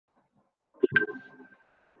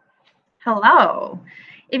Hello.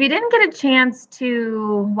 If you didn't get a chance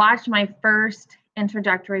to watch my first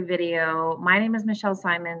introductory video, my name is Michelle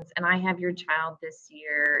Simons, and I have your child this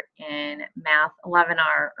year in Math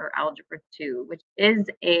 11R or Algebra 2, which is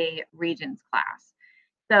a Regents class.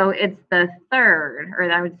 So it's the third,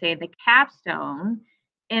 or I would say the capstone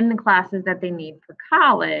in the classes that they need for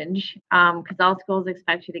college, because all schools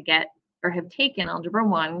expect you to get or have taken Algebra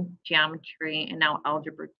 1, Geometry, and now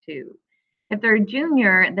Algebra 2. If they're a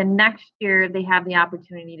junior, then next year they have the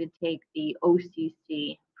opportunity to take the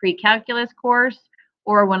OCC pre-calculus course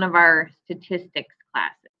or one of our statistics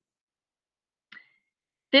classes.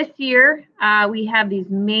 This year, we have these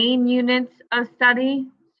main units of study.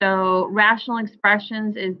 So rational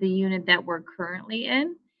expressions is the unit that we're currently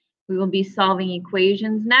in. We will be solving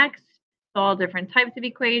equations next, so all different types of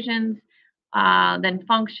equations, then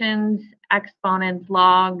functions, exponents,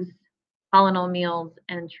 logs, polynomials,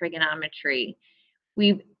 and trigonometry.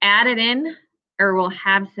 We've added in, or we'll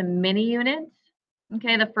have some mini units.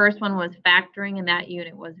 Okay, the first one was factoring, and that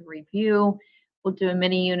unit was a review. We'll do a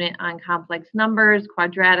mini unit on complex numbers,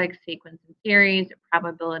 quadratics, sequence and series,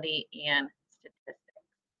 probability, and statistics.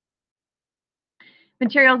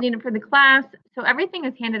 Materials needed for the class. So everything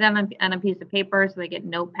is handed out on a piece of paper, so they get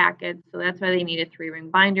note packets. So that's why they need a 3-ring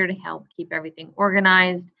binder to help keep everything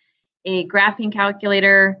organized. A graphing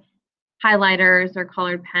calculator, highlighters or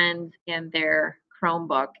colored pens, and their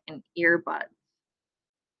Chromebook and earbuds.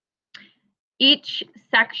 Each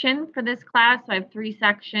section for this class, so I have 3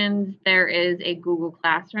 sections. There is a Google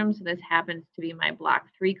Classroom, so this happens to be my Block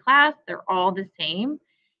 3 class. They're all the same.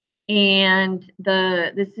 And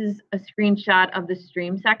this is a screenshot of the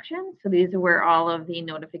stream section. So these are where all of the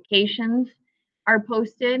notifications are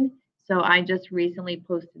posted. So I just recently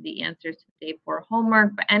posted the answers to day 4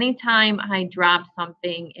 homework, but anytime I drop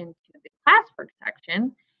something into the classwork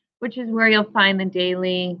section, which is where you'll find the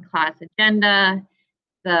daily class agenda,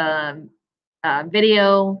 the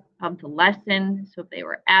video of the lesson, so if they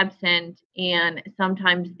were absent, and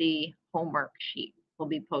sometimes the homework sheet will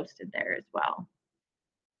be posted there as well.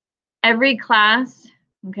 Every class,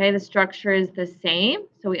 okay, the structure is the same.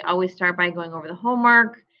 So we always start by going over the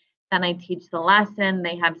homework. Then I teach the lesson.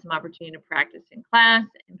 They have some opportunity to practice in class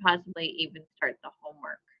and possibly even start the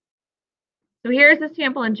homework. So here's the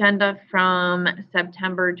sample agenda from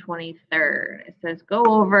September 23rd. It says go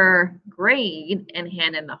over, grade, and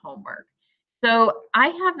hand in the homework. So I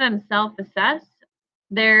have them self-assess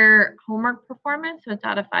their homework performance. So it's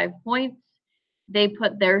out of 5 points. They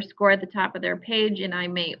put their score at the top of their page, and I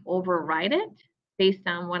may override it based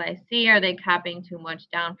on what I see. Are they copying too much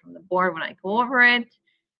down from the board when I go over it?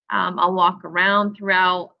 I'll walk around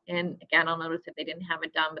throughout, and again, I'll notice if they didn't have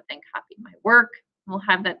it done, but then copied my work. We'll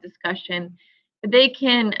have that discussion. But they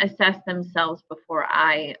can assess themselves before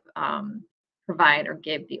I provide or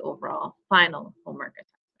give the overall final homework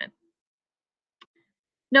assessment.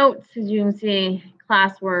 Notes, as you can see,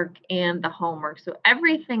 classwork and the homework. So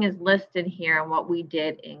everything is listed here on what we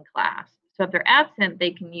did in class. So if they're absent,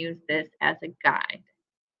 they can use this as a guide.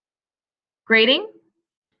 Grading.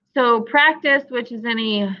 So practice, which is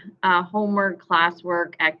any homework,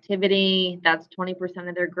 classwork, activity, that's 20%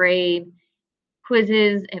 of their grade.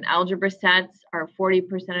 Quizzes and algebra sets are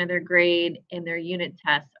 40% of their grade, and their unit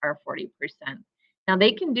tests are 40%. Now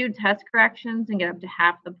they can do test corrections and get up to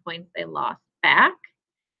half the points they lost back.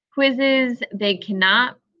 Quizzes, they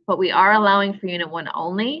cannot, but we are allowing for Unit 1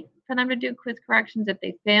 only for them to do quiz corrections if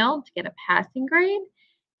they fail to get a passing grade.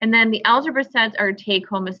 And then the algebra sets are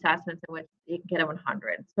take-home assessments in which they can get a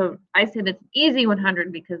 100. So I say that's an easy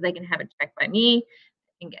 100 because they can have it checked by me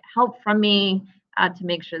and get help from me to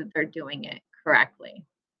make sure that they're doing it correctly.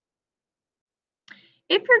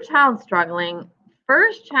 If your child's struggling,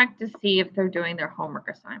 first check to see if they're doing their homework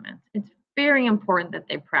assignments. It's very important that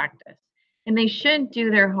they practice. And they should do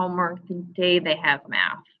their homework the day they have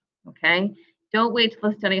math, okay? Don't wait till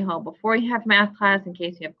the study hall before you have math class in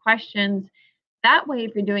case you have questions. That way,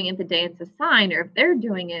 if you're doing it the day it's assigned, or if they're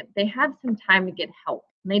doing it, they have some time to get help.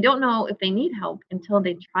 And they don't know if they need help until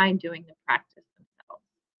they try doing the practice themselves.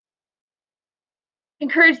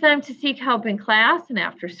 Encourage them to seek help in class and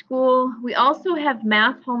after school. We also have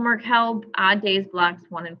math homework help, odd days blocks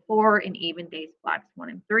 1 and 4, and even days blocks 1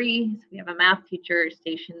 and 3. So we have a math teacher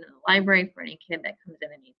stationed in the library for any kid that comes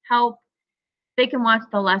in and needs help. They can watch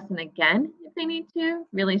the lesson again if they need to,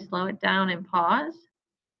 really slow it down and pause.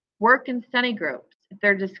 Work in study groups. If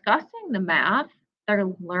they're discussing the math, they're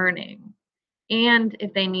learning. And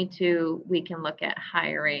if they need to, we can look at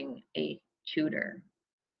hiring a tutor.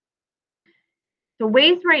 So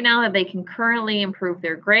ways right now that they can currently improve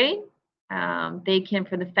their grade. They can,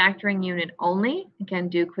 for the factoring unit only, again,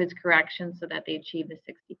 do quiz corrections so that they achieve the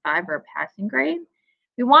 65 or a passing grade.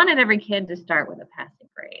 We wanted every kid to start with a passing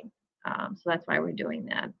grade. So that's why we're doing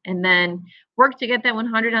that. And then work to get that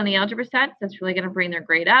 100 on the algebra sets. That's really going to bring their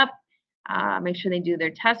grade up. Make sure they do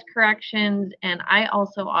their test corrections. And I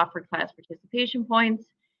also offer class participation points.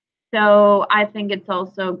 So I think it's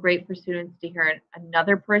also great for students to hear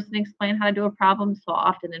another person explain how to do a problem. So I'll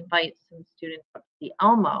often invite some students up to the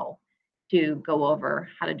Elmo to go over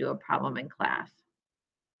how to do a problem in class.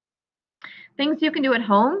 Things you can do at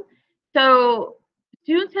home. So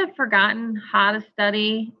students have forgotten how to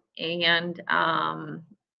study and how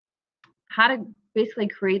to basically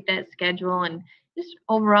create that schedule and just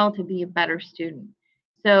overall to be a better student.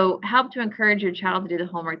 So help to encourage your child to do the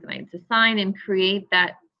homework the night it's assigned and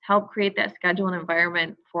help create that schedule and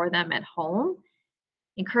environment for them at home.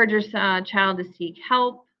 Encourage your child to seek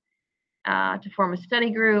help, to form a study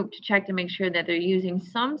group, to check to make sure that they're using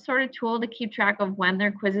some sort of tool to keep track of when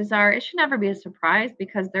their quizzes are. It should never be a surprise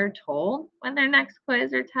because they're told when their next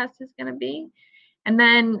quiz or test is going to be. And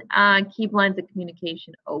then keep lines of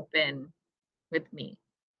communication open with me.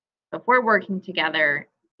 So if we're working together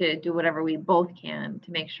to do whatever we both can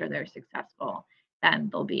to make sure they're successful, then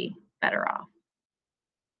they'll be better off.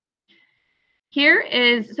 Here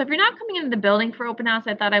is, so if you're not coming into the building for open house,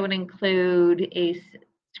 I thought I would include a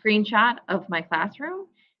screenshot of my classroom.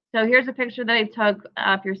 So here's a picture that I took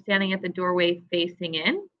if you're standing at the doorway facing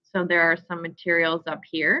in. So there are some materials up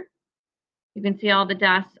here. You can see all the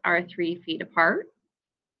desks are 3 feet apart.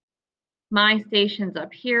 My station's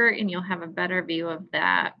up here, and you'll have a better view of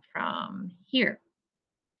that from here.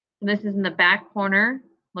 So this is in the back corner,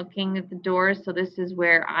 looking at the doors. So this is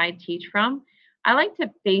where I teach from. I like to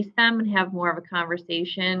face them and have more of a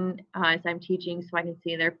conversation as I'm teaching so I can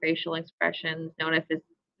see their facial expressions, note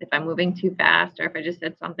if I'm moving too fast or if I just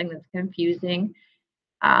said something that's confusing.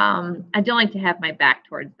 I don't like to have my back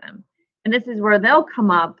towards them. And this is where they'll come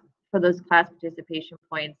up for those class participation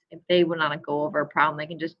points. If they would want to go over a problem, they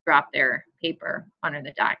can just drop their paper under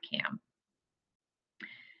the dot cam.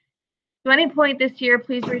 So at any point this year,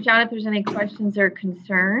 please reach out if there's any questions or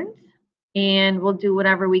concerns, and we'll do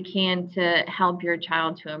whatever we can to help your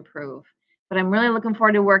child to improve. But I'm really looking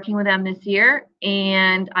forward to working with them this year,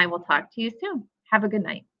 and I will talk to you soon. Have a good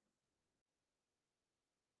night.